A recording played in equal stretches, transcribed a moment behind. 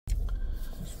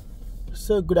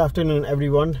So good afternoon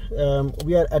everyone.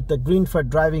 We are at the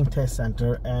Greenford driving test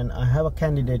center and I have a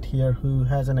candidate here who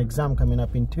has an exam coming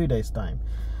up in 2 days time.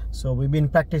 So we've been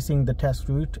practicing the test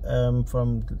route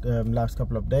from last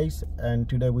couple of days, and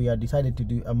today we are decided to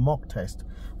do a mock test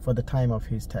for the time of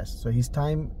his test. So his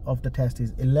time of the test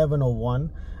is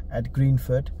 11:01 at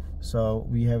Greenford. So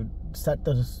we have set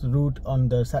the route on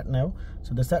the sat nav.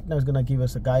 So the sat nav is going to give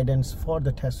us a guidance for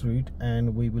the test route,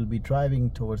 and we will be driving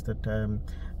towards the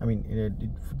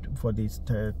for these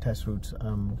test routes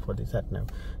for the sat nav.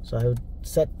 So I have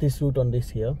set this route on this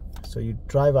here. So you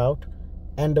drive out,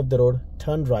 end of the road,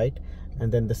 turn right,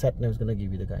 and then the sat nav is going to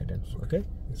give you the guidance. Okay,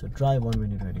 so drive on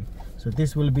when you're ready. So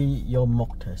this will be your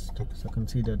mock test, so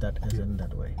consider that as in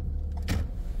that way.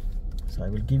 So I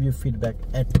will give you feedback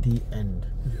at the end.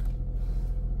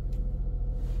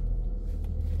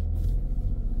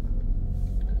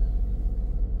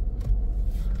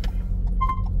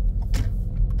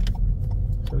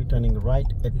 So we're turning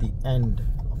right at the end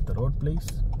of the road, please.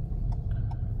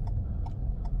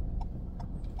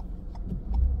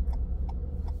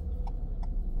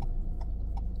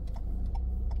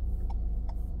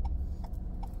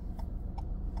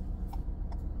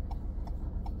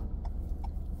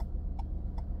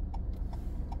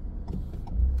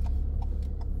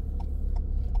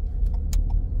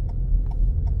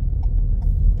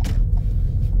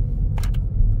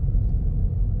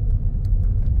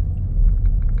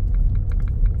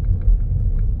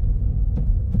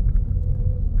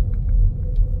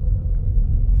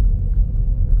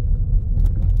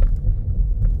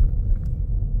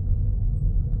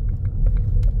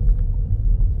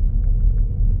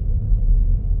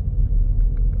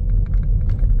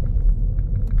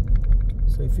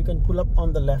 So if you can pull up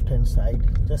on the left hand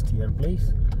side, just here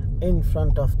please, in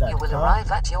front of that car. You will arrive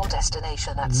at your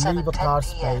destination at 7:10 Leave a car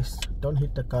p.m. space, don't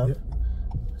hit the curb.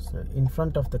 So in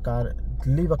front of the car,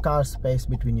 leave a car space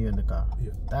between you and the car.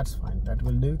 That's fine, that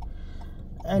will do.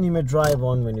 And you may drive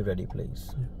on when you're ready,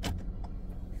 please.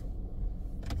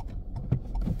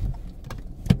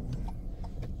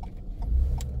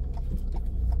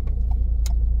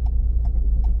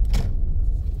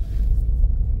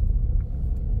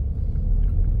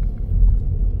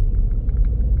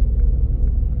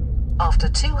 After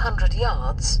 200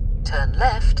 yards, turn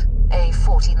left,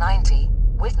 A4090,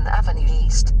 Whitten Avenue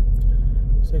East.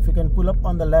 So if you can pull up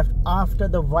on the left after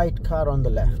the white car on the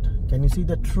left. Can you see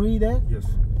the tree there? Yes.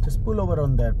 Just pull over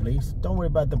on there, please. Don't worry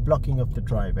about the blocking of the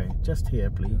driveway. Just here,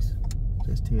 please.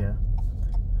 Just here.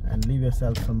 And leave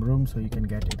yourself some room so you can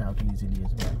get it out easily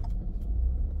as well.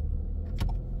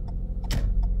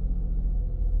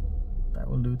 That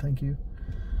will do, thank you.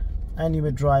 And you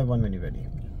may drive on when you're ready.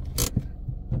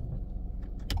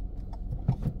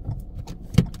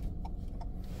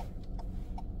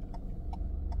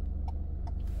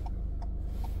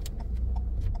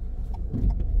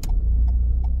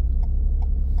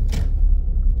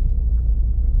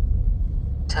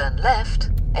 Turn left,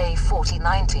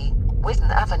 A4090, Whitten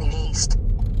Avenue East.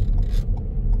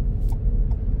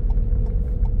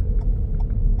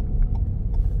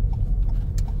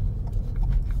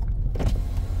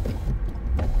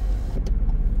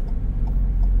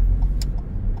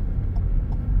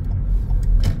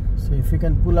 So if you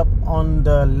can pull up on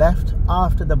the left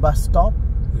after the bus stop,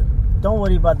 don't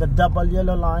worry about the double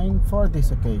yellow line for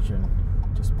this occasion.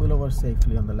 Just pull over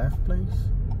safely on the left, please.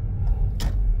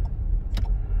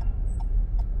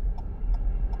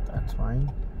 That's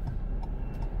fine.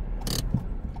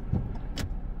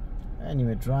 And you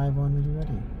may drive on when you're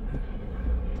ready.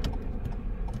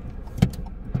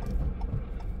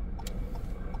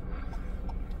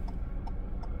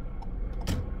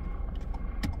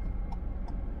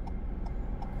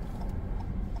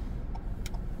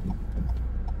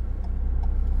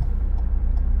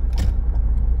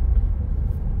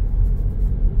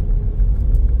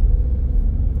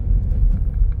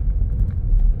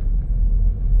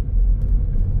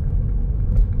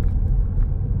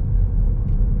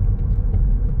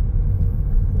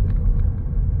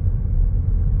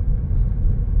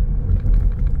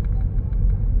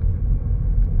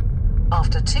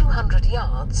 After 200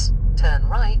 yards, turn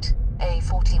right,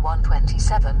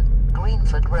 A4127,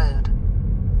 Greenford Road.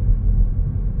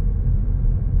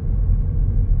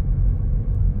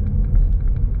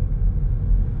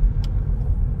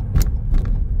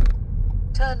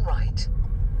 Turn right.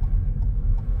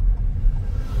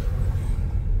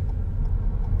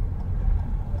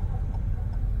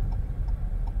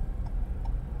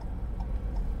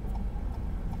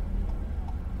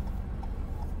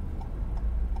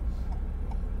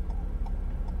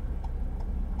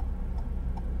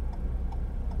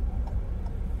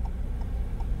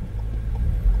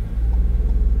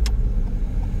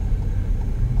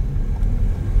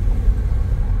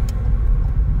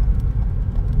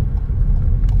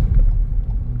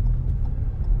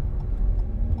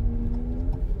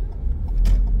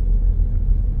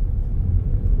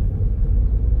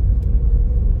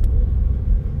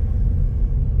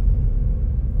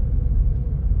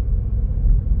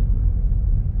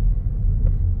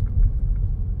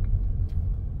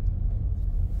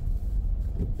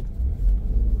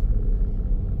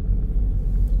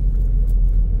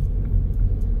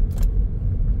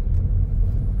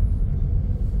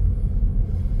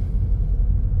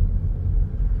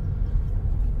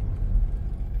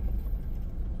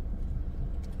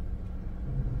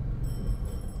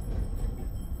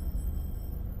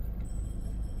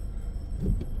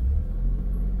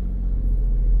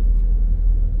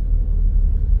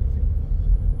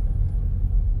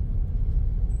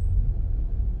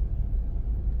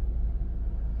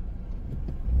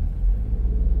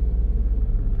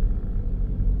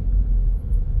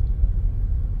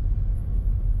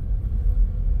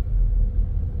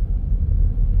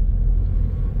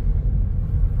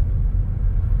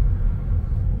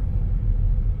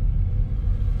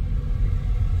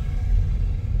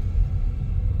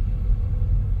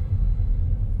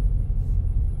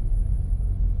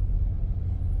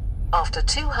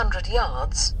 After 200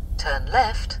 yards, turn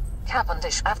left,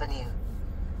 Cavendish Avenue.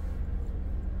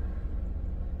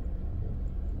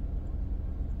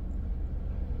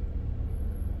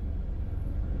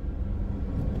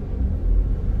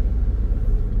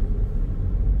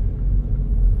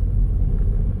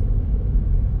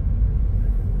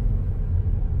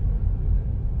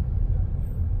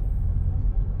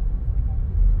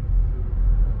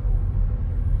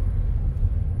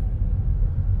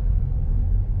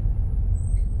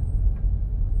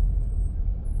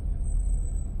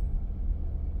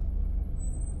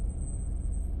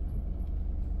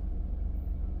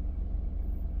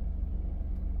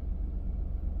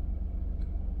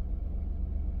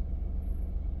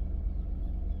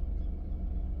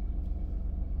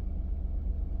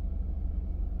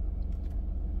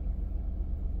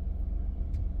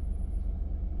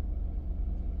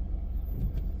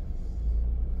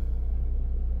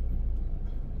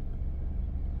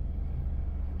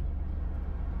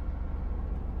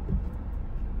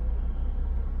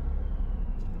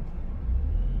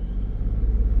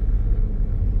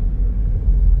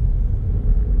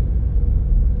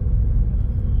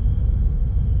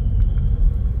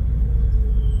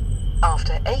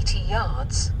 After 80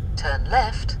 yards, turn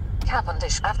left,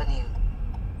 Cavendish Avenue.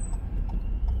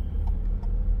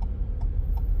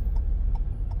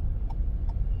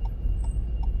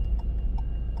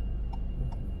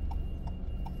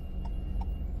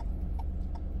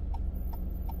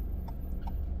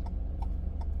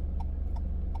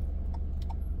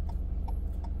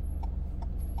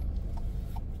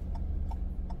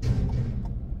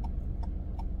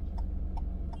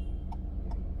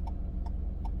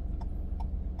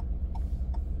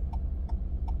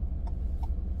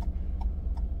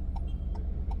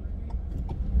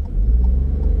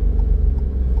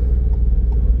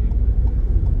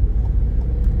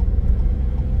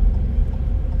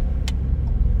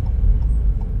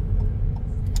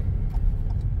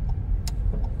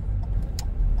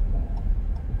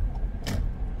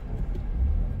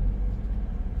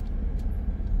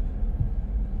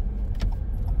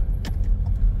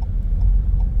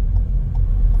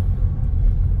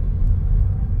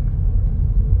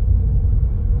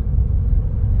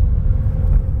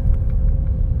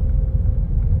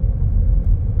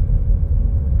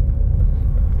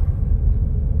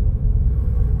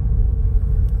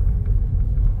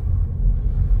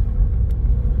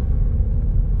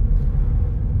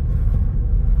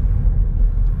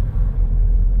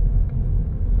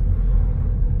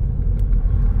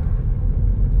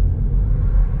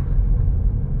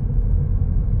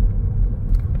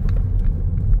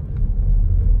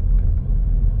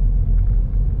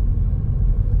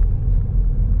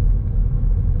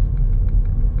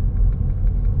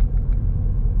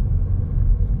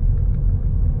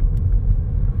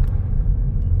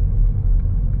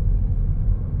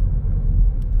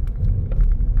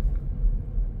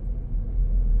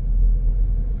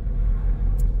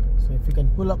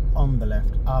 Pull up on the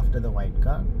left after the white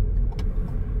car.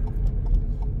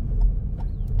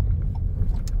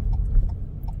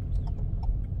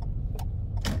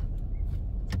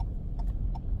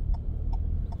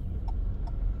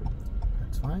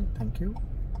 That's fine, thank you.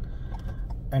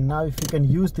 And now if you can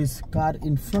use this car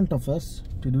in front of us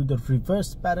to do the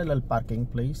reverse parallel parking,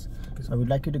 please. So I would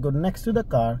like you to go next to the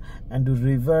car and do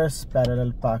reverse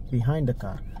parallel park behind the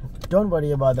car. Don't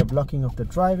worry about the blocking of the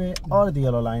driveway or the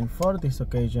yellow line for this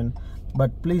occasion,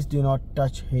 but please do not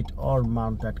touch, hit or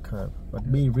mount that curb, but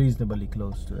be reasonably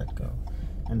close to that curb.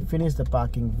 And finish the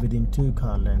parking within 2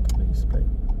 car length, please.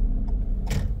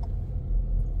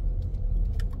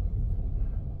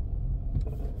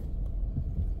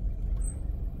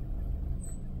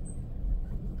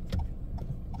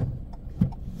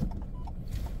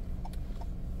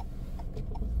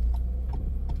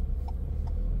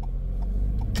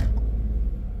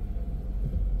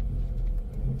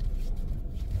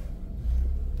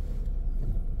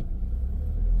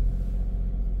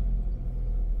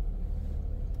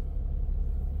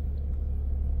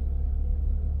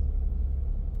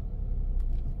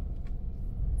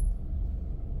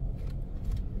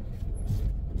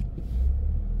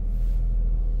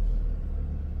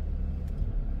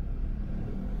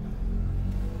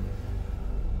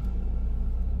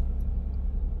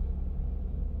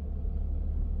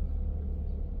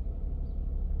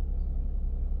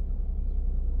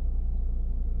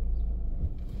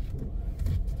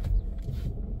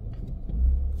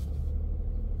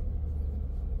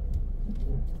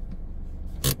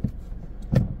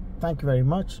 Thank you very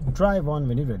much. Drive on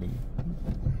when you're ready.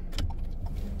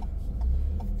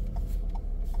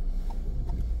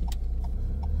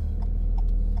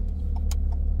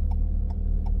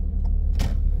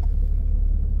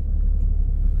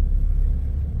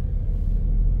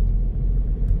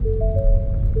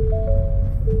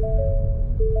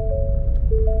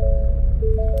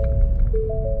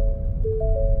 At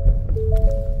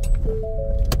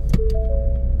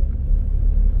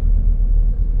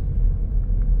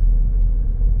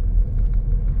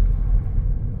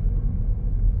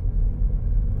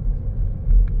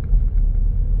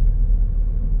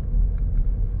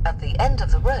the end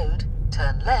of the road,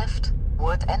 turn left,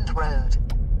 Wood End Road.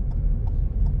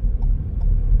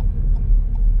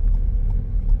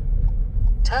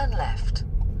 Turn left.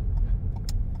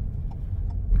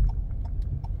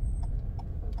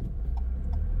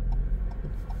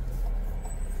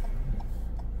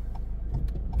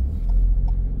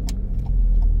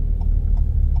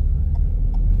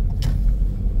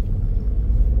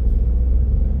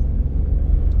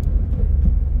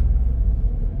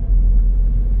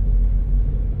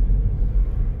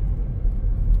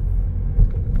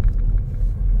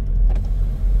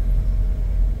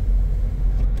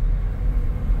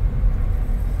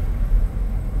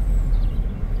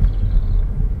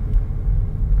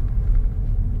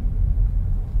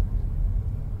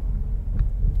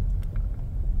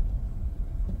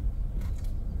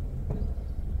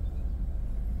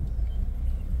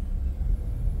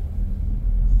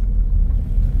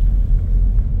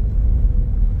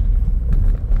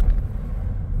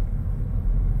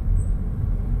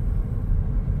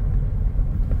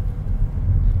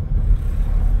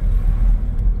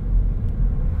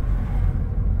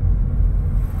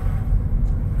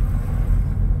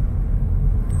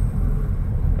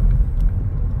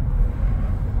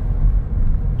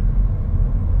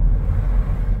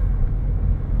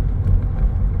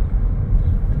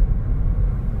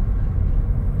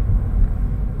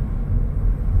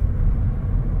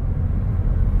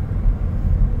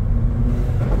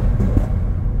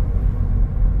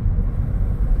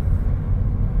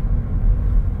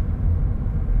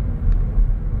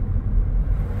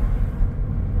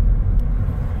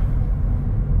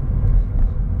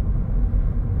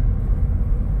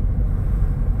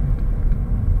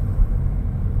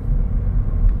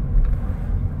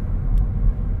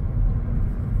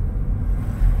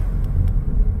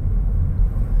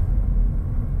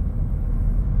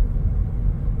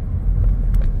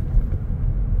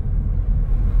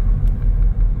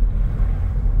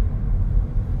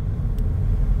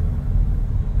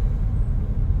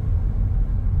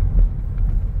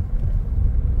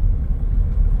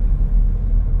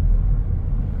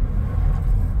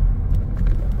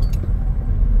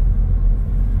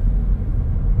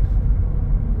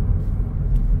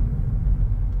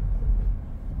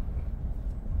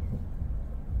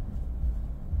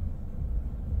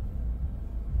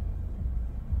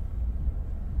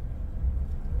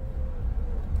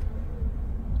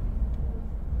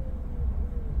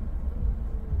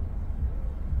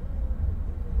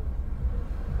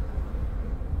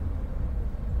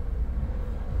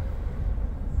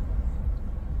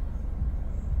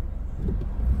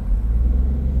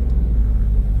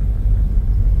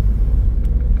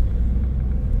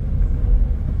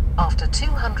 After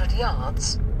 200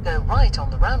 yards, go right on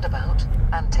the roundabout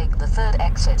and take the third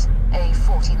exit,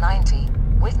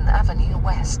 A4090, Witten Avenue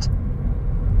West.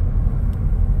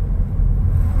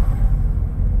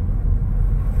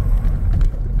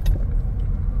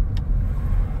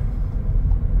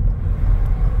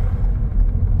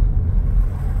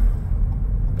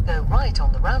 Go right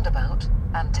on the roundabout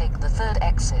and take the third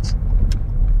exit.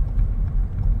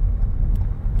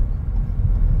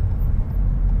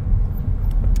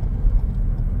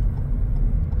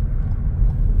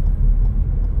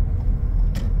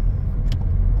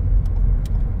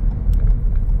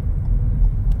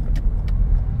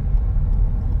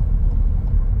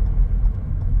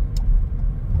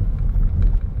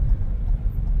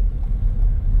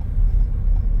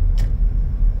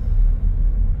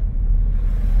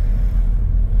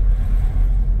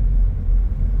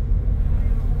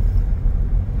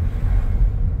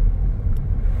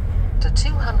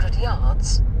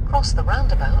 Yards, cross the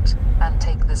roundabout and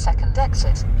take the second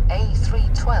exit,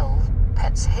 A312,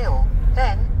 Pets Hill,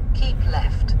 then keep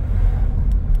left.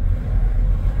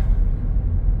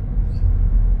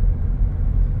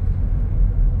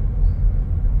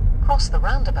 Cross the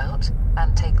roundabout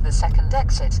and take the second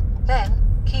exit,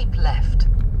 then keep left.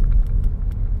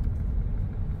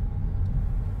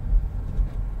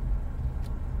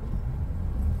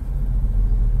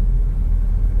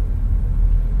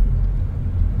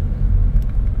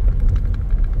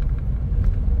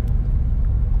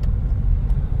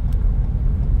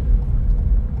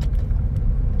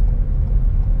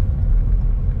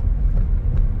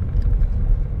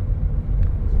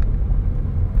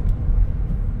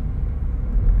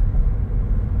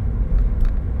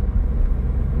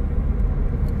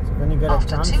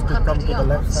 After 200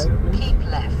 yards, keep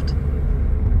left.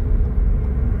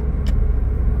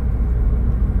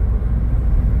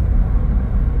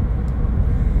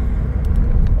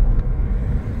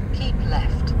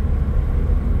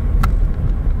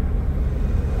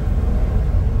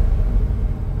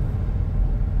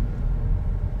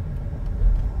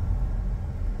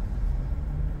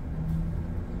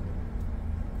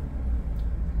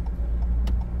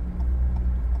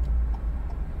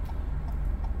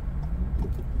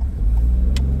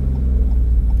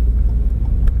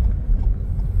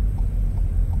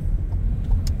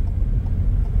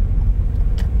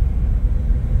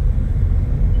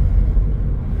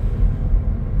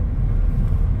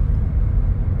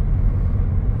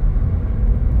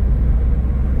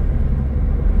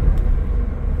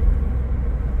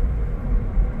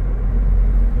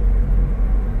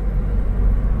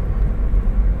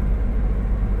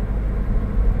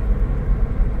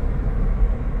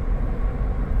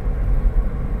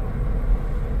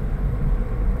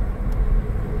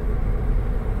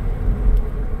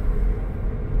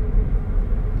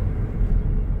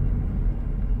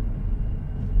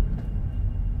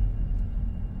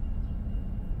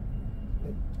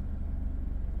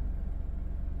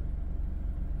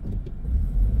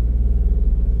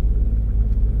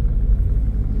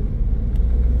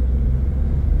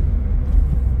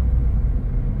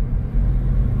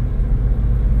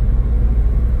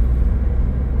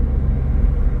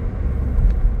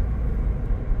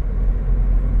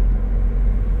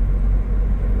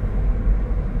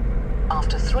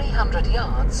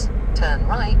 Turn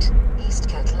right,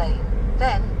 Eastcote Lane,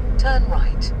 then turn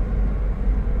right.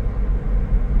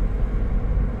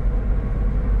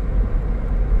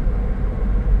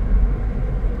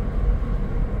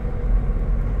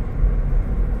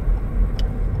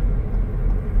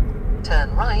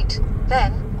 Turn right,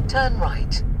 then turn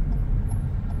right.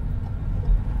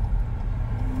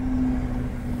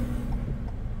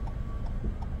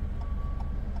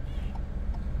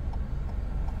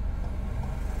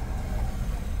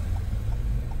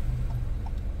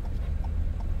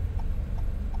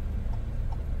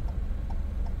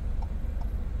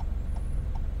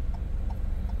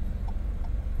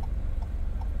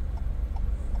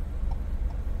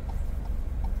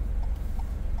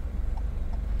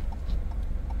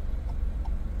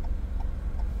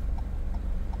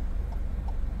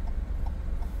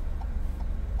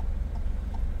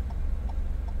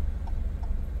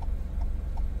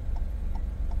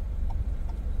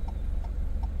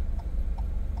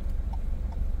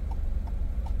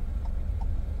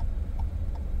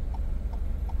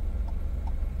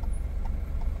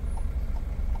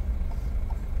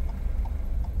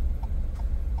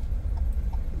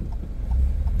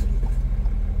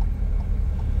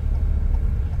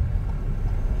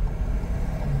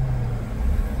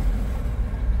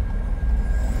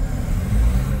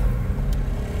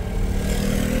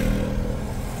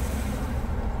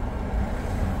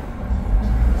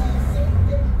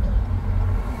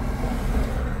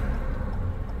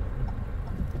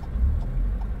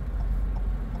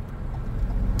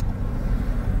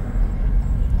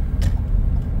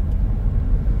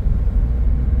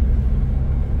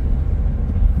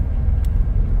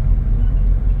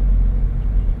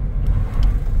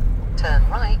 Turn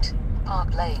right,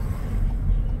 Park Lane.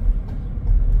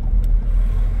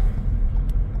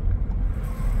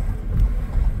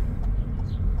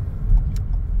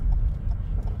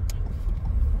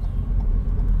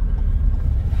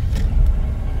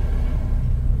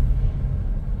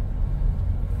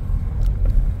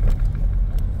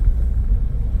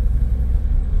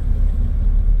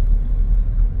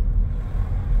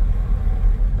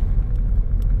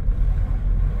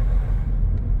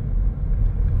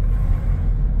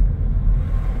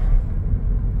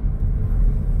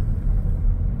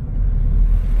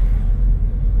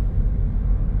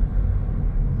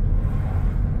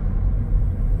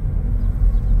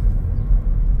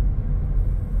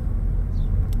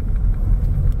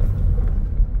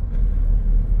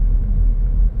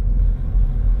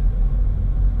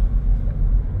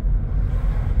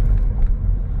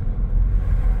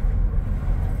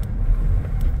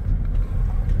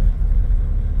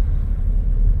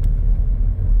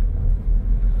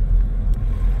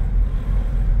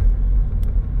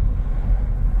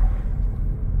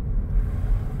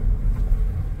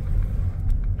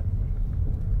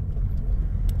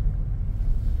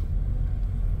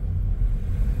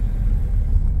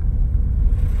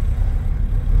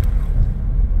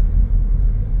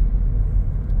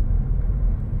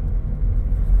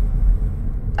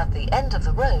 At the end of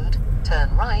the road,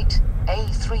 turn right,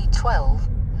 A312,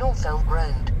 Northolt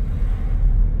Road.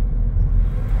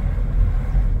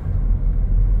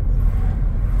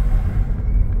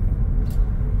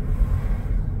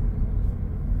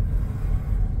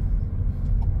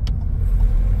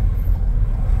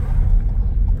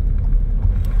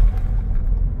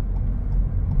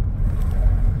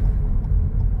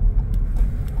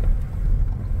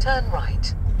 Turn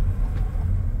right.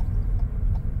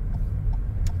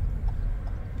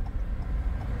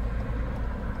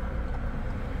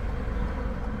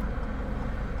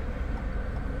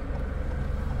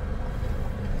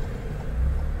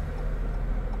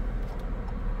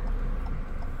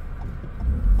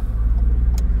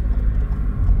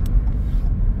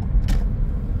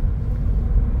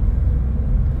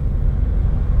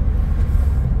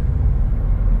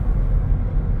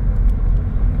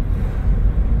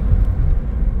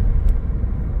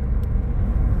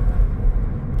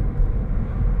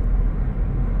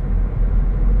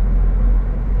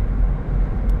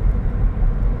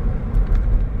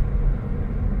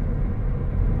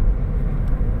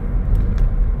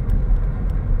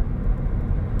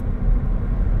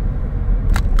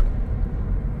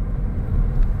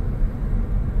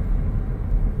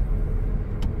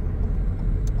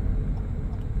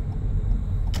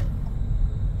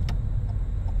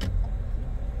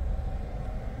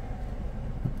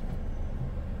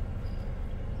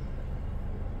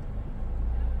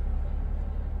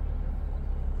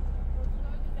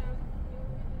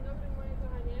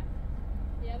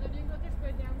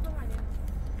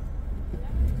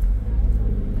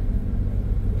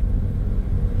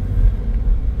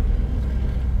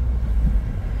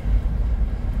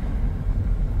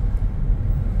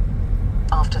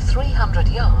 After 300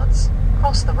 yards,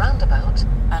 cross the roundabout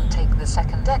and take the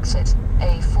second exit,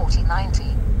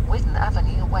 A4090, Whitten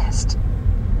Avenue West.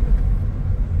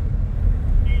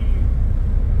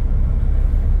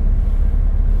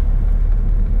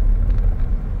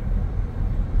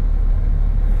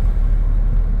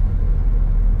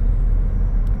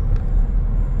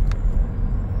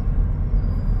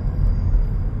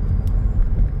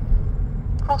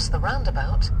 Cross the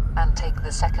roundabout and take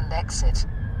the second exit.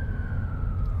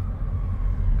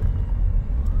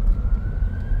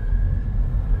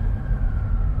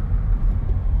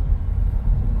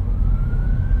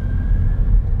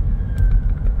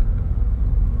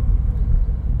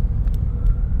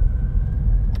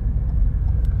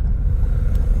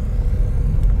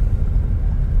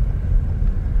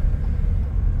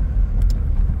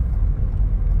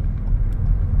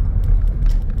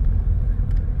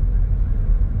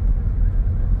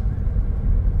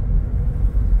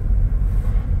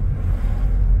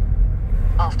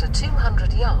 After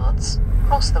 200 yards,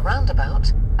 cross the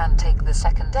roundabout and take the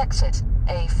second exit,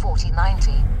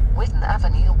 A4090, Whitten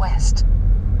Avenue West.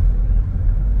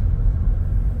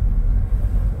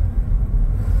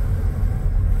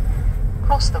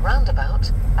 Cross the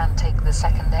roundabout and take the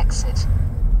second exit.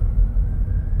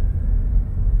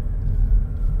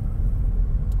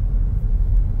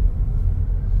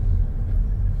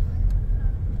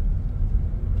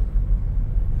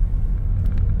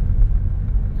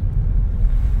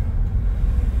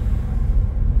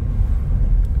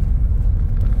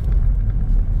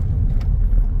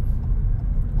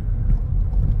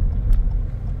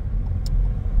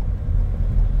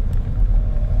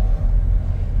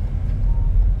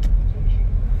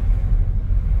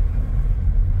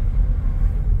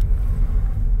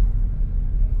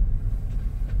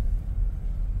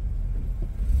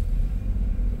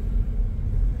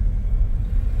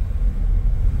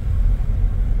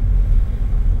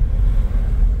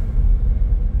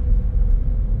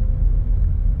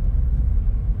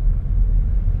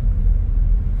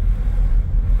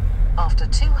 After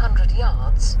 200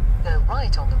 yards, go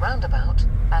right on the roundabout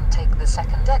and take the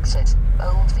second exit,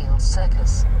 Oldfield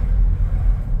Circus.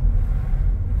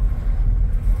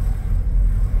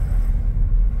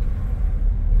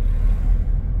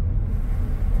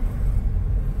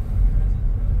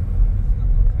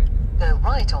 Go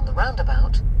right on the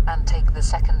roundabout and take the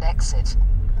second exit.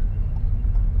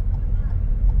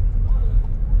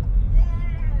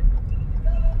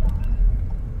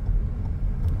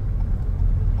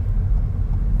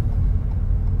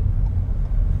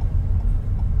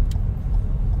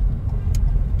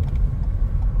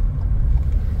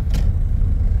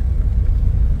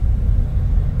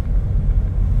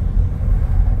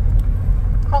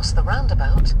 Cross the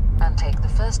roundabout and take the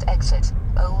first exit,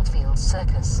 Oldfield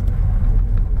Circus.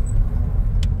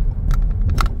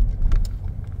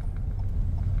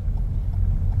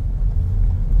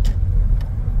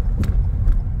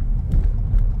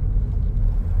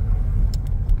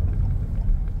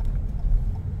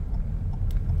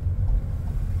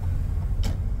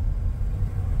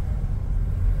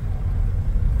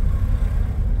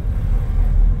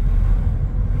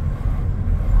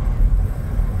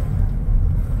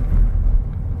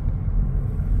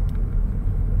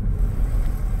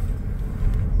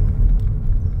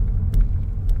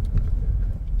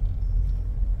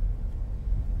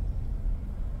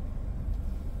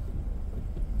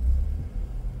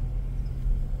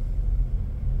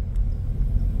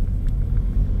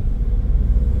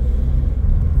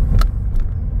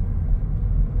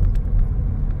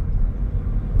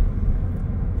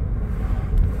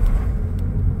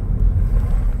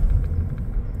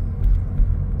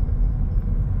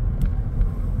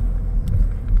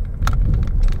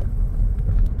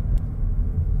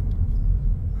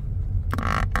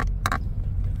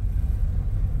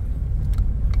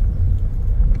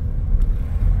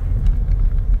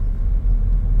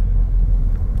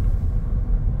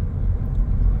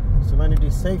 When it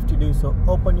is safe to do so,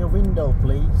 open your window,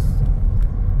 please.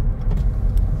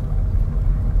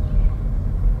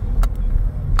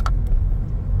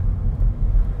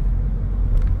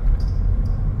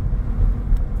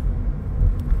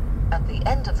 At the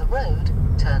end of the road,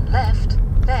 turn left,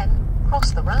 then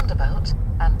cross the roundabout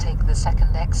and take the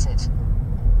second exit.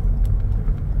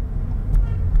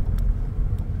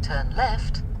 Turn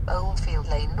left, Oldfield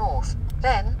Lane North,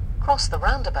 then cross the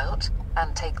roundabout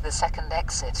and take the second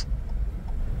exit.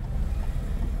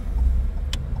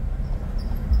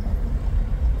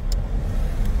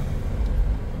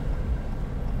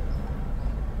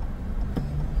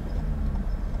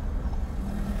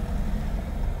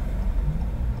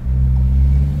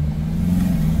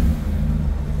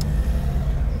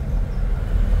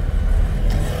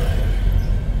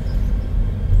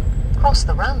 Cross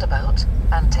the roundabout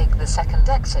and take the second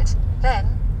exit,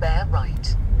 then bear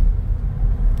right.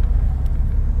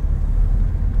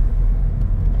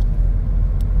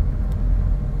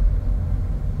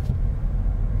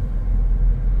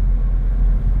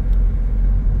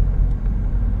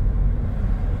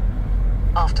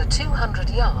 After 200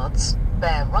 yards,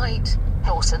 bear right,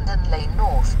 Horsenden Lane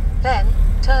North, then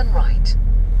turn right.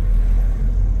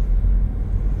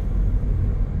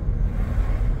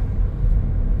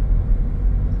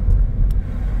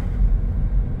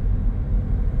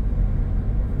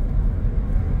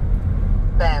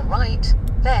 Bear right,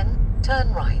 then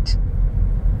turn right.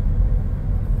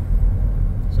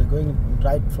 So going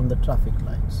right from the traffic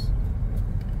lights.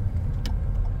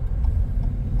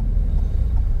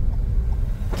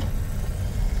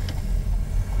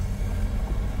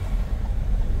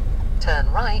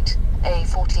 Turn right,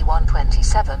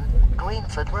 A4127,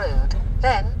 Greenford Road,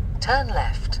 then turn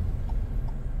left.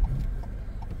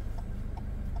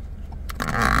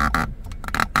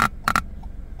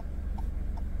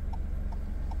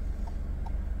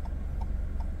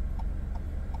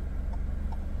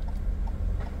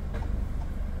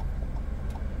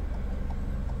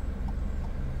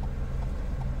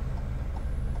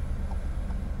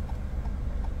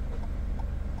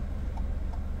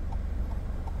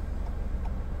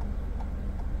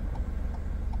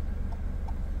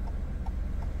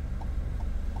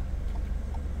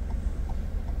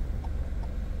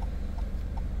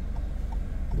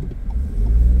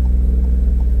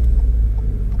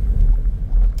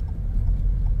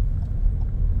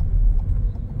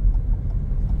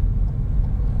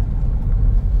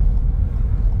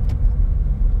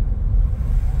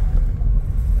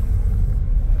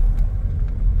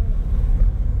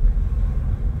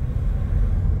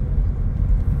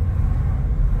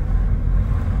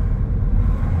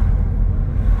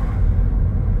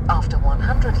 After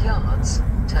 100 yards,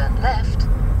 turn left,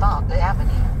 Bartley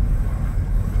Avenue.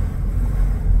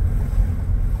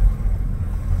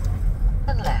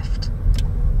 Turn left.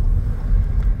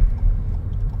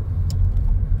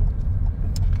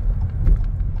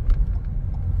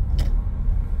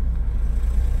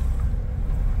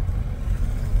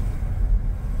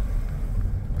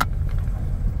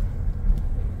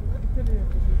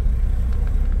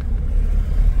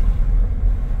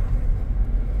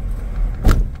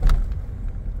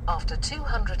 After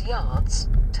 200 yards,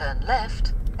 turn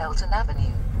left, Elton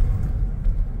Avenue.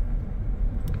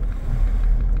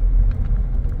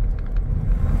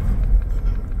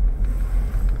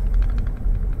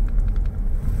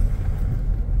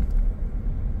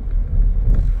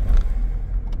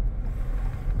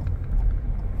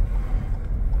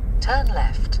 Turn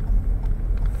left.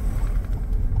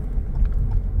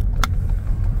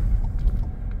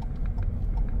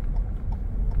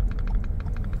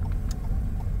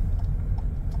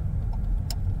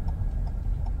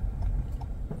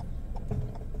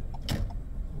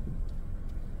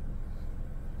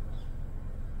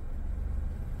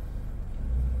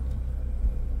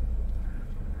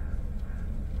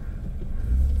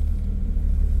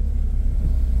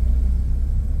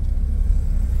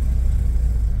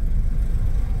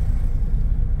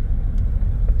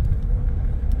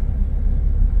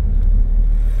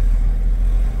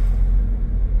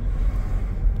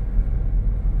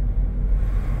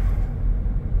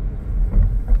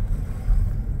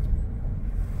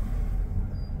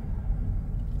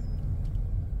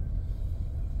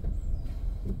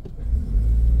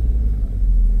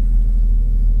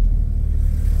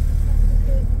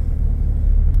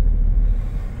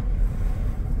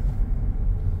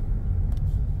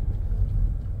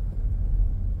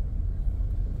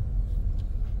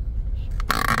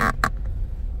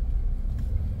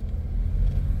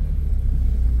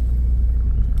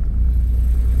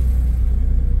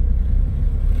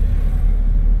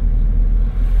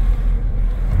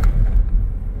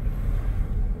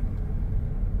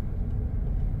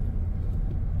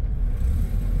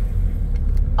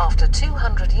 After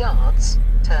 200 yards,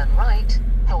 turn right,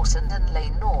 Horsenden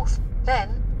Lane North,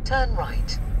 then turn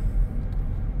right.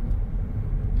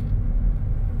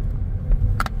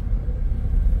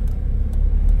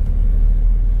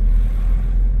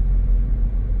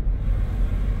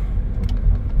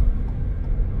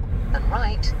 Turn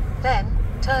right, then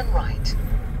turn right.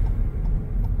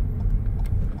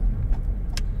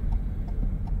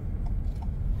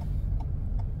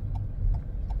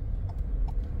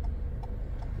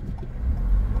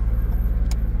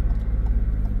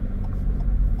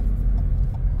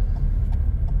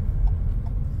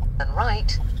 Turn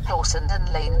right,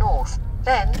 Horsenden Lane North,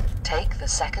 then take the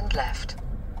second left.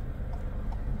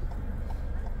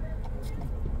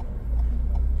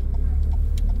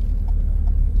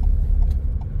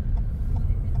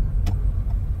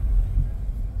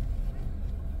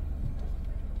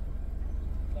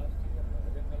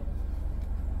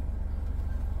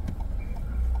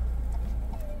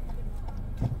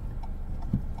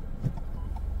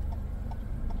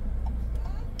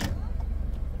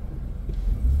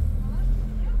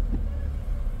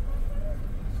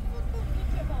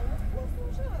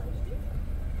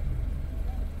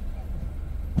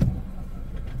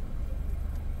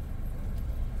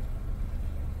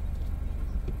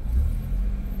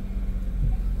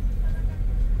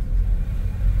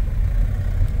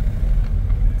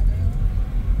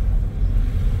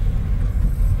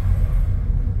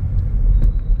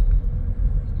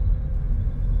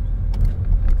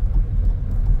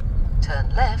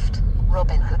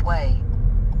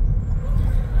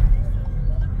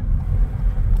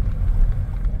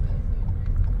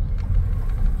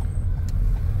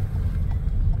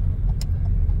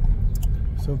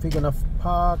 So we're gonna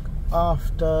park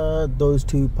after those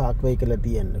two parked vehicle at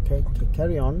the end. Okay,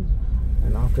 carry on,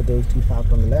 and after those two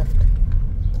parked on the left,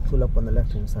 pull up on the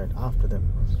left hand side after them.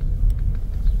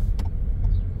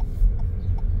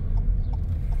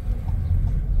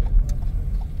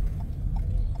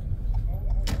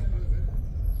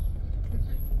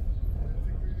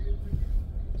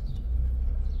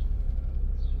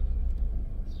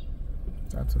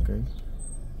 That's okay.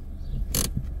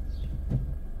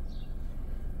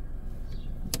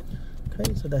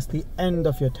 Okay, so that's the end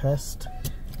of your test,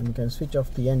 and you can switch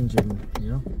off the engine, you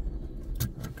know.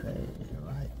 Okay,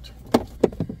 right.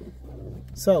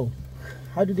 So,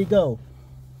 how did it go?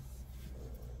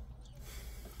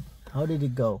 How did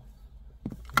it go?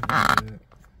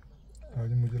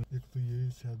 आज मुझे एक तो ये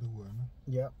शायद हुआ है ना,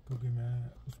 Yeah. क्योंकि मैं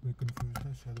उसमें कंफ्यूज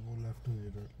था, शायद वो लेफ्ट ले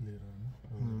रहा है ना।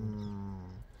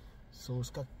 So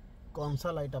उसका कौन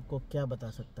सा लाइट आपको क्या बता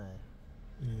सकता है?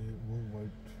 ये वो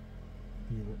वाइट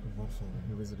रिवर्स हो रहा है।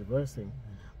 He was reversing.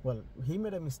 Well, he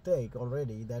made a mistake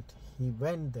already that he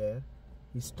went there,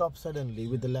 he stopped suddenly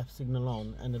with the left signal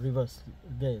on and the reverse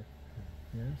gear.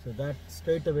 Yeah, so that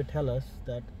straight away tell us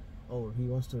that, oh, he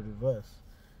wants to reverse.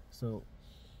 So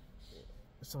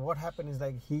what happened is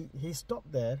like he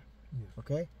stopped there, Yes.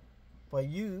 okay, for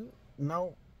you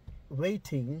now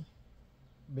waiting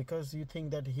because you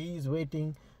think that he is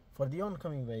waiting for the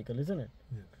oncoming vehicle, isn't it?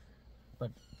 Yeah.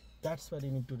 But that's where you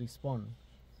need to respond,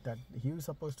 that he was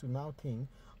supposed to now think,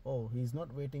 oh, he's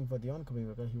not waiting for the oncoming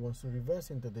vehicle, he wants to reverse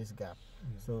into this gap.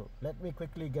 Yeah. So let me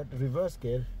quickly get reverse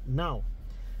gear now.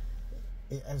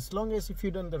 As long as if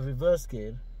you done the reverse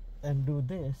gear and do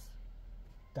this,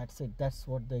 that's it. That's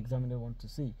what the examiner wants to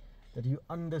see, that you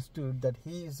understood that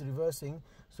he is reversing,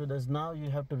 so does now you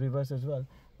have to reverse as well.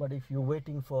 But if you're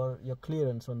waiting for your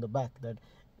clearance on the back, that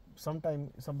sometime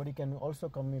somebody can also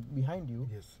come behind you,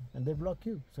 Yes. and they block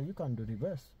you, so you can't do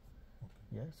reverse.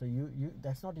 Okay. Yeah, so you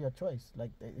that's not your choice,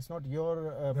 like it's not your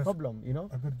Yes. problem, you know.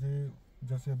 अगर ये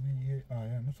जैसे अभी ये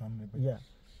आया है ना सामने पे, Yeah,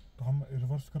 तो हम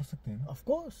रिवर्स कर सकते हैं ना? of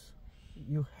course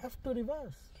you have to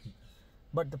reverse,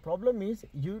 but the problem is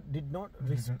you did not didn't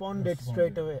respond it respond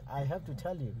straight it. away. I have to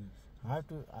tell you, I have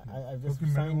to I just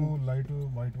क्योंकि मैंने वो signed. Light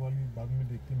white वाली बाद में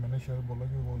देखी, मैंने शायद बोला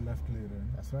कि वो लेफ्ट ले रहे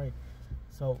हैं। That's right.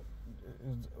 So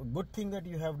good thing that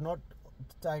you have not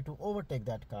tried to overtake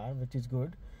that car, which is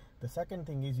good. The second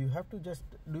thing is you have to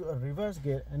just do a reverse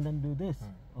gear and then do this.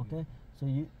 Okay,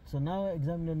 so now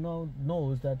examiner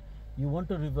knows that you want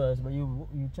to reverse, but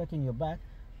you checking your back.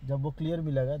 जब वो clear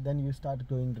मिलेगा, then you start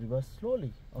going reverse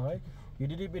slowly. All right, you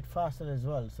did it a bit faster as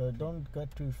well, so don't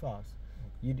get too fast.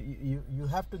 You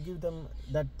have to give them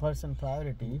that person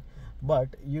priority,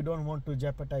 but you don't want to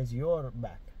jeopardize your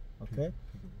back. Okay,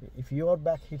 if your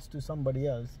back hits to somebody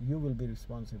else, you will be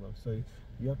responsible. So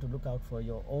you have to look out for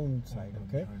your own side.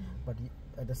 Okay, but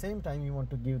at the same time, you want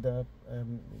to give the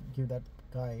give that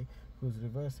guy who's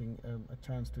reversing a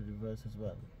chance to reverse as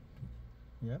well.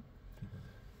 Yeah.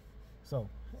 So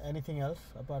anything else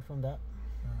apart from that?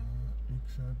 एक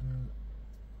शायद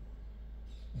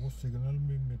वो signal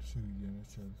में मेरे से हुई है ना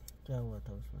शायद। क्या हुआ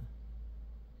था उसमें?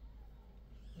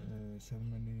 शायद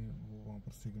मैंने वो वहाँ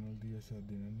पर सिग्नल दिया, शायद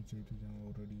देना नहीं चाहिए था, जहाँ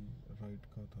ऑलरेडी राइट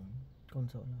का था ना, कौन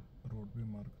सा वाला? रोड पे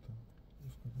मार्क था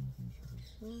उसका, तो कोई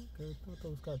इशू नहीं। तो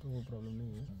उसका तो वो प्रॉब्लम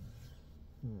नहीं है।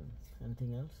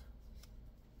 Anything else?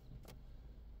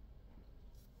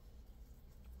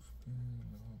 उसके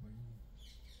अलावा भाई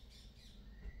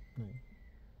नहीं,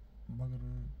 मगर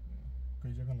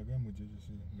कई जगह लगा है मुझे,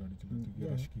 जैसे गाड़ी चलाते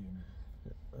हुए रश किया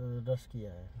मैंने। रश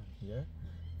किया है। Yeah,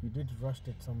 you did rush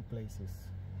at some places,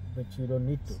 but you don't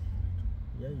need to.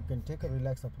 Yeah, you can take a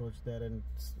relaxed approach there and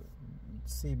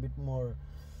see a bit more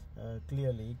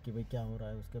clearly कि भाई क्या हो रहा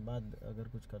है, उसके बाद अगर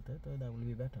कुछ करते हैं तो that will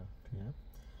be better. Yeah.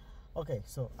 Okay,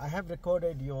 so I have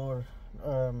recorded your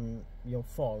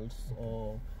faults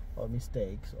or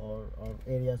mistakes or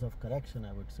areas of correction,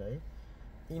 I would say,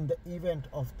 in the event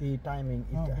of the timing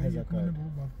it has occurred. मैंने वो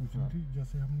बात पूछी थी,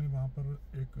 जैसे हमने वहाँ पर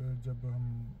एक जब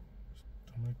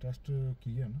हमने टेस्ट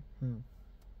किया ना,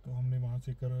 तो हमने वहाँ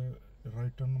से कर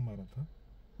राइट टर्न मारा था,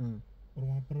 और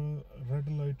वहाँ पर रेड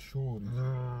लाइट शो हो रही थी।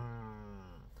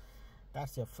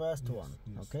 That's your first one,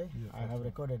 okay? Yes, I have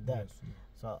recorded that, yes.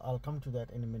 so I'll come to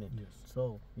that in a minute. Yes.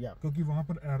 So yeah, क्योंकि वहाँ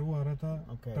पर एरो आ रहा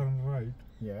था टर्न राइट,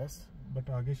 yes, बट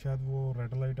आगे शायद वो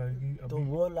रेड लाइट आएगी। तो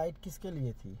वो लाइट किसके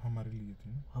लिए थी? हमारे लिए थी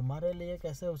ना। हमारे लिए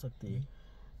कैसे हो सकती है?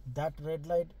 That red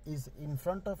light is in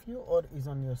front of you or is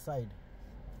on your side?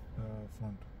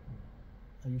 Front.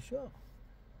 Are you sure?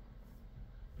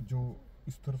 जो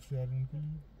इस तरफ से आ रहे हैं उनके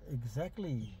लिए।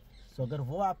 Exactly. So अगर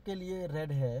वो आपके लिए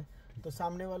रेड है, तो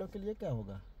सामने वालों के लिए क्या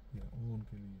होगा? वो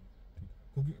उनके लिए ठीक है।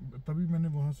 क्योंकि तभी मैंने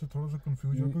वहाँ से थोड़ा सा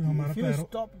कंफ्यूज हो क्योंकि हमारा if you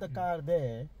stop the car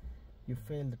there, you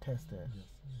fail the test there.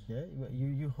 Yeah,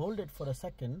 you hold it for a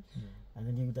second, and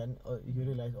then you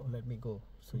realize, oh, let me go.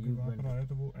 So you went. आया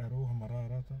तो वो एरो हमारा आ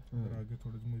रहा था और आगे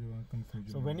थोड़े से मुझे वहाँ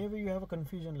confusion. So whenever you have a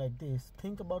confusion like this,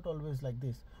 think about always like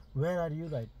this: where are you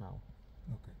right now?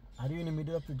 Okay. Are you in the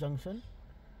middle of the junction?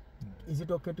 Is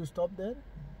it okay to stop there?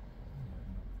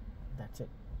 That's it.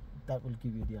 That will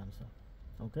give you the answer.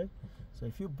 Okay? So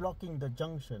if you're blocking the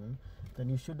junction, then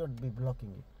you should not be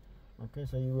blocking it. Okay?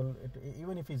 So you will,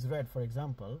 even if it's red, for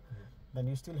example, then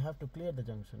you still have to clear the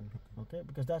junction. Okay?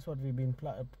 Because that's what we've been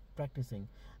practicing.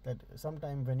 That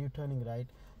sometime when you're turning right,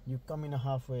 you come in a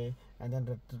halfway, and then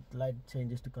the light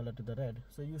changes to color to the red.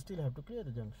 So you still have to clear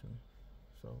the junction.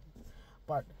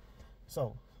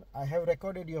 So I have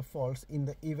recorded your faults in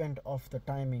the event of the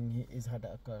timing had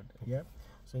occurred. Yeah.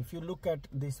 So if you look at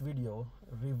this video,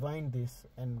 rewind this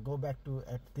and go back to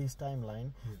at this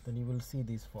timeline, then you will see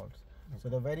these faults. So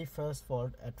the very first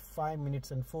fault at 5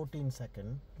 minutes and 14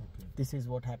 seconds, this is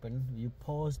what happened. You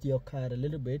paused your car a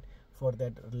little bit for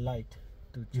that light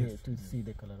to see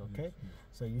the color. Okay.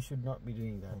 So you should not be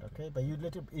doing that. Okay. But you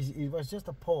let it was just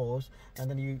a pause, and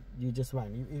then you just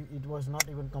went. It was not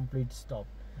even complete stop.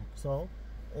 So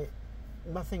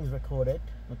nothing's recorded.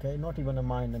 Okay. Not even a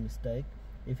minor mistake.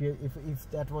 If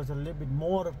that was a little bit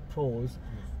more pause,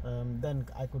 then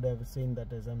I could have seen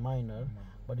that as a minor.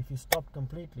 But if you stop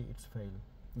completely, it's fail.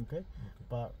 Okay?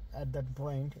 But at that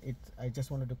point, I just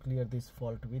wanted to clear this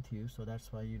fault with you, so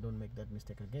that's why you don't make that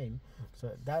mistake again.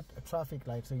 So that traffic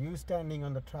light, so you standing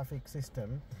on the traffic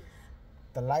system,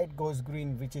 the light goes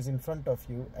green, which is in front of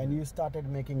you, and you started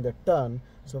making the turn.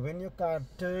 So when your car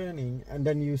turning, and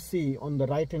then you see on the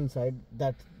right hand side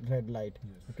that red light.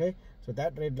 Okay? So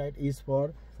that red light is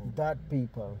for that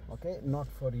people, okay, not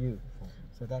for you.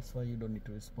 So that's why you don't need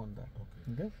to respond that.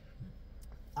 Okay.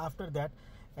 After that,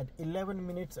 at 11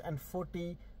 minutes and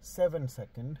 47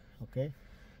 seconds, okay,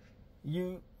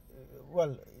 you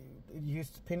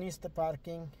finish the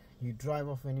parking, you drive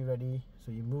off when you're ready,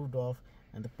 so you moved off,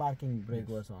 and the parking brake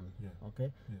was on.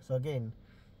 Okay. So again,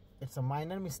 it's a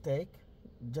minor mistake,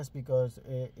 just because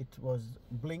it was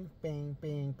blink, ping,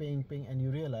 ping, ping, ping, and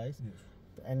you realize.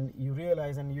 And you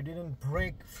didn't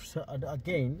brake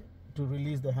again to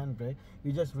release the handbrake.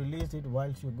 You just released it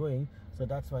whilst you're going, so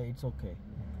that's why it's okay.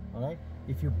 Alright,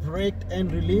 if you braked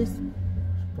and release,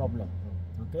 problem.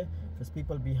 Okay, because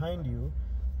people behind you,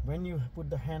 when you put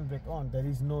the handbrake on, there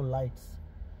is no lights,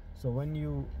 so when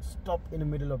you stop in the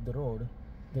middle of the road,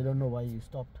 they don't know why you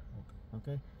stopped.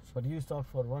 Okay, but you stopped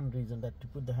for one reason, that to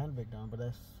put the handbrake down, but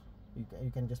that's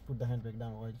you can just put the handbrake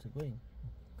down while you're going,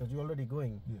 because you're already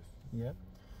going. Yeah,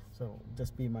 so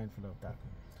just be mindful of that.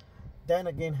 Then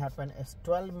again happened as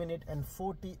 12 minutes and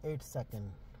 48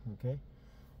 seconds. Okay,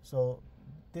 so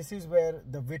this is where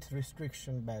the width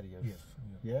restriction barriers.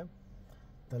 Yeah,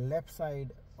 the left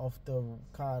side of the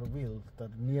car wheel, the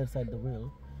near side of the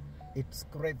wheel, it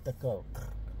scraped the curb.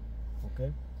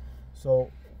 Okay,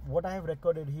 so what I have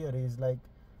recorded here is, like,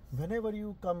 whenever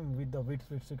you come with the width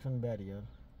restriction barrier,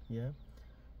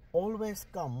 always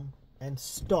come and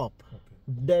stop,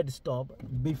 dead stop,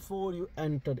 before you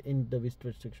enter in the width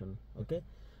restriction. Okay,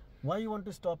 why you want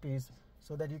to stop is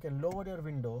so that you can lower your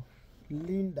window,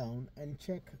 lean down, and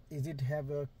check is it have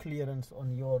a clearance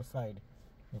on your side.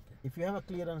 If you have a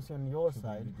clearance on your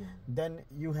side, then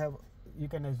you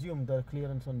can assume the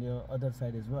clearance on the other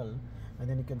side as well, and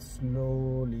then you can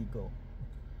slowly go.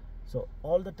 So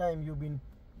all the time you've been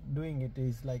doing it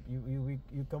is like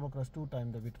you come across 2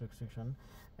 times the width restriction,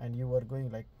 and you were going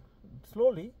like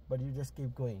slowly, but you just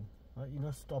keep going, you're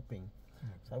not stopping.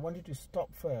 So I want you to stop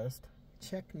first,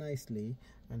 check nicely,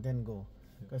 and then go,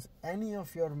 because any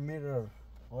of your mirror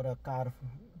or a car,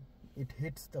 it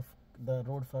hits the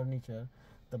road furniture,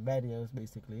 the barriers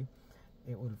basically,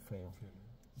 it will fail.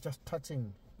 Just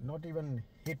touching, not even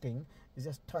hitting, it's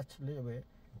just touch a little bit,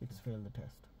 it's failed the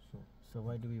test. So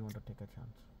why do we want to take a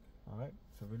chance? Alright,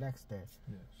 so relax there.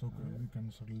 So we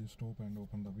can suddenly stop and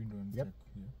open the window and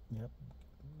check.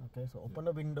 Okay, so open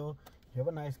the window, you have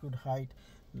a nice good height,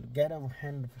 get a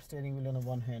steering wheel on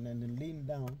one hand, and then lean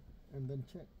down, and then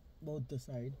check both the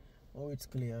side. Oh, it's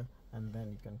clear, and then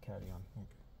you can carry on.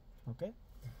 Okay.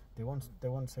 They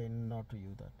won't say no to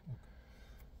you that.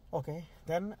 Okay,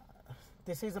 then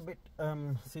this is a bit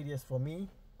serious for me,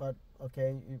 but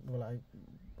okay, well,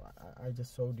 I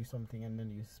just showed you something and then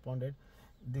you responded.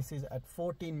 This is at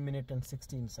 14 minutes and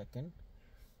 16 seconds.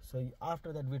 So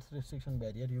after that width restriction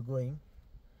barrier, you're going,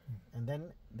 and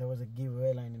then there was a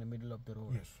giveaway line in the middle of the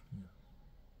road.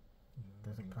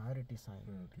 There's a priority sign.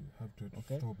 You have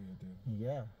to stop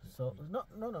here. So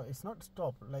no, it's not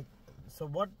stop. Like So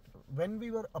when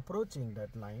we were approaching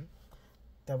that line,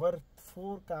 there were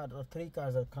 4 cars or 3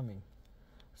 cars are coming.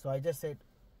 So I just said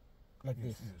like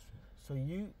this. So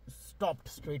you stopped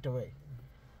straight away.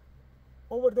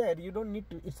 Over there, you don't need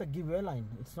to. It's a giveaway line.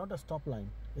 It's not a stop line,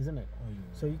 isn't it? Oh,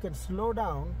 yeah. So you can slow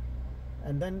down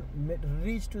and then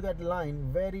reach to that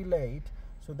line very late,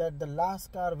 so that the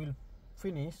last car will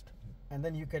finished, and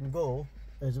then you can go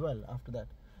as well after that.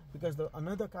 Because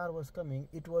another car was coming.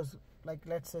 It was like,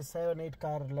 let's say 7-8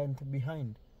 car length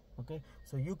behind. Okay,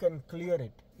 so you can clear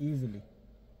it easily.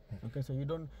 Okay, so you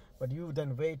don't. But you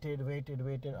then waited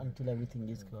until everything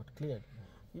is got cleared.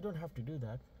 You don't have to do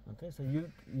that. Okay, so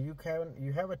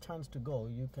you have a chance to go.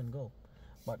 You can go,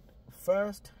 but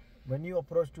first when you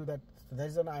approach to that, so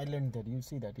there's an island there. You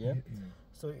see that, yeah?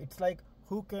 So it's like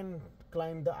who can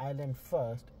climb the island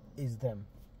first is them.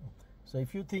 So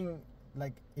if you think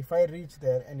like if I reach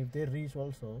there and if they reach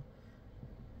also,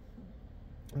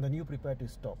 then you prepare to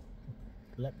stop.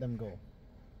 Let them go.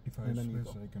 If I have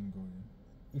space, I can go.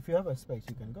 Yeah. If you have a space,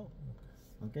 you can go.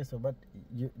 Okay, so but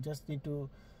you just need to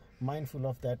mindful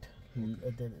of that,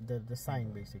 the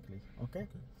sign basically. Okay.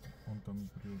 Oncoming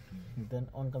priority. Then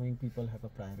oncoming people have a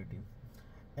priority.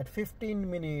 At 15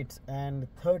 minutes and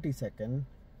 30 seconds,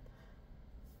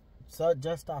 so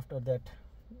just after that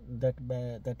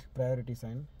priority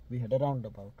sign, we had a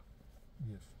roundabout.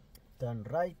 Yes. Turn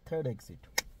right, third exit.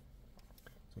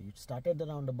 So you started the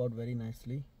roundabout very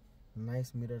nicely,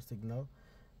 nice mirror signal.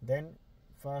 Then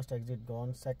first exit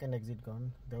gone, second exit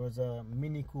gone. There was a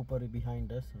Mini Cooper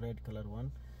behind us, red color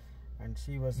one, and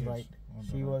she was right.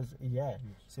 She was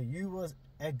So you was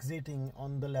exiting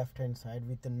on the left hand side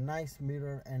with a nice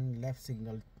mirror and left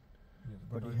signal,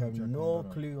 but you have no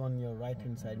clue on your right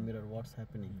hand side mirror what's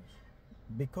happening.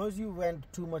 Because you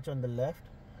went too much on the left,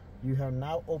 you have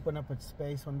now opened up a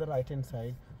space on the right hand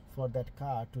side for that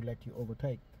car to let you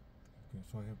overtake. Okay,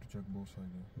 so I have to check both sides.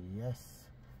 Yes.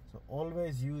 So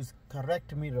always use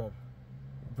correct mirror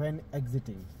when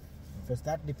exiting, because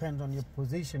that depends on your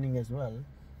positioning as well.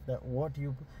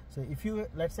 So if you,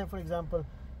 let's say for example,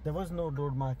 there was no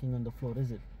road marking on the floor,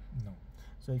 is it? No.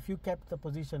 So if you kept the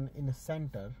position in the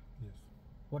center, yes,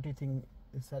 what do you think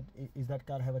is that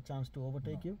car have a chance to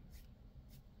overtake you?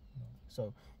 No.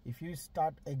 So if you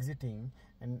start exiting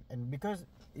and because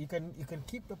you can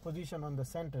keep the position on the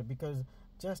center, because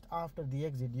just after the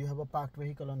exit you have a parked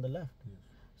vehicle on the left. Yes.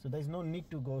 So there's no need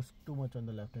to go too much on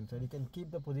the left hand side. You can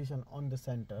keep the position on the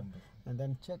center and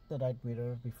then check the right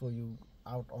mirror before you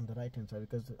out on the right hand side,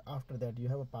 because after that you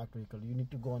have a parked vehicle, you need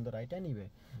to go on the right anyway.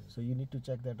 Yes. So you need to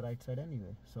check that right side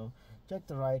anyway. So check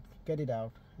the right, get it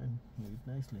out and do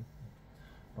it nicely.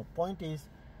 The point is,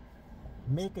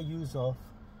 make a use of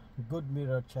good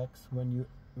mirror checks when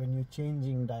you're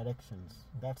changing directions.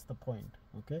 That's the point.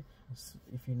 Okay, so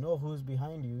if you know who's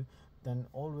behind you, then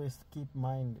always keep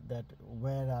mind that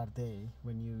where are they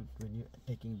when you're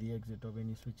taking the exit or when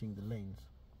you're switching the lanes.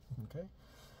 Okay,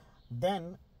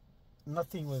 then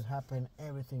nothing will happen,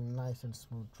 everything nice and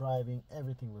smooth driving,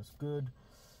 everything was good.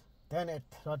 Then at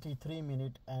 33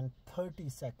 minutes and 30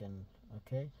 seconds,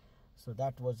 okay, so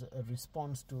that was a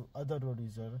response to other road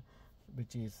user,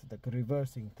 which is the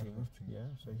reversing thing. Yeah,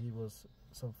 so he was,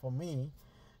 so for me,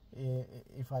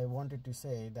 if I wanted to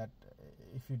say that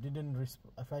if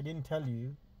I didn't tell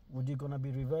you, would you gonna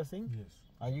be reversing? Yes.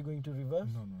 Are you going to reverse?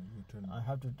 No, you tell me.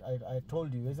 I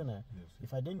told you, isn't it? Yes.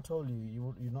 If I didn't tell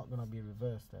you, you're not gonna be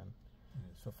reversed then.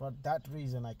 Yes. So for that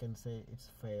reason, I can say it's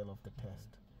fail of the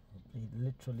test. Okay. It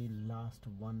literally lasts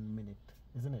 1 minute,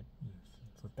 isn't it?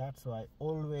 Yes. So that's why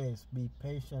always be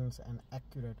patient and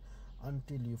accurate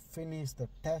until you finish the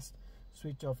test,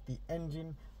 switch off the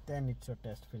engine, then it's your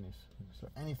test finish. So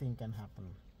anything can happen.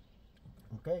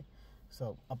 Okay,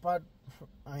 so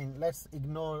let's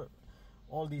ignore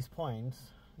all these points,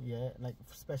 yeah, like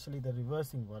especially the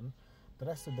reversing one. The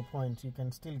rest of the points you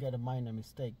can still get a minor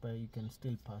mistake, but you can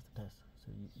still pass the test.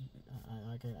 So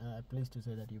I'm pleased to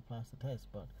say that you passed the test.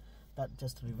 But that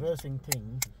just reversing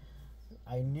thing,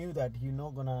 I knew that you're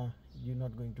not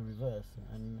going to reverse,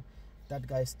 and that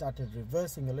guy started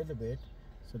reversing a little bit,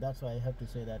 so that's why I have to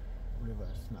say that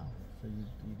reverse now. So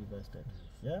you reversed it.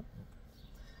 Yeah.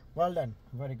 Well done.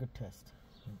 Very good test.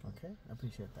 Okay, I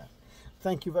appreciate that.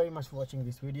 Thank you very much for watching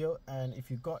this video, and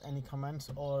if you got any comments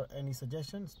or any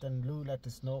suggestions, then do let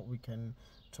us know. We can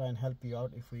try and help you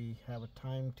out if we have a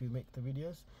time to make the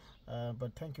videos,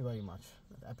 but thank you very much.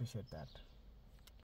 I appreciate that.